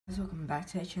Welcome back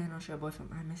to the channel. It's your boy from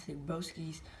iMystic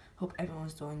Broskis. Hope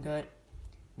everyone's doing good.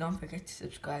 Don't forget to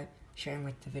subscribe, share, and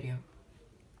like the video.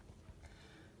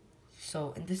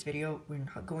 So in this video, we're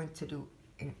not going to do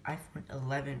an iPhone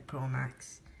 11 Pro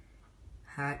Max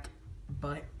hack,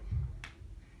 but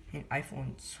an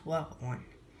iPhone 12 one.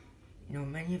 You know,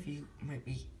 many of you might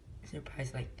be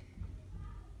surprised, like,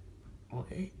 what?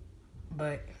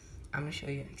 But I'm gonna show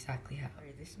you exactly how.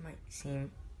 This might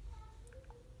seem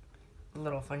a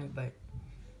little funny, but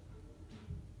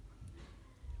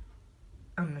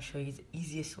I'm gonna show you the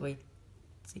easiest way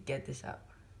to get this out.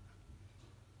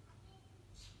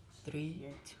 3,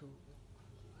 2.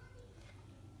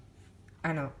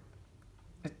 I know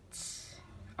it's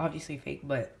obviously fake,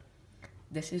 but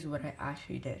this is what I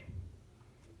actually did.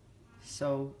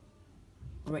 So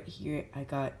right here, I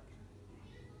got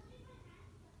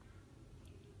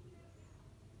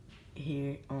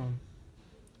here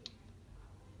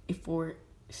a 4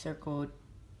 circled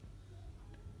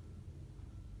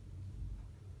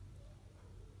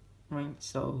ring.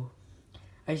 So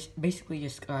I basically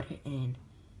just got it and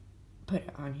put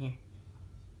it on here.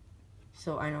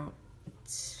 So I know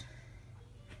it's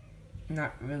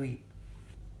not really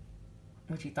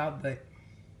what you thought, but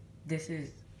this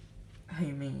is how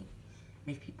you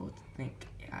make people think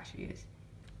it actually is.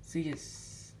 So you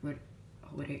just would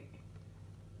hold it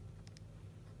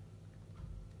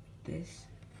this.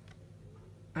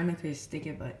 I don't know if it's stick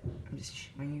it, but I'm just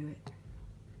showing you it.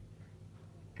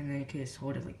 And then you can just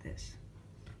hold it like this.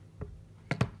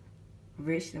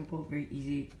 Very simple, very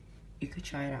easy. You could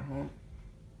try it at home.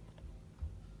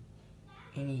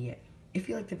 And yeah, if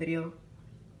you like the video,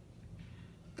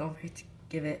 don't forget to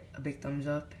give it a big thumbs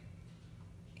up.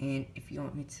 And if you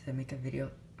want me to make a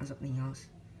video on something else,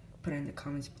 put it in the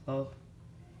comments below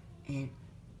and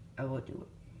I will do it.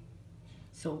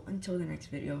 So until the next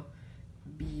video,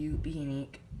 be you, be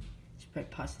unique, spread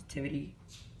positivity,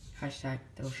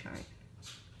 #they'll shine.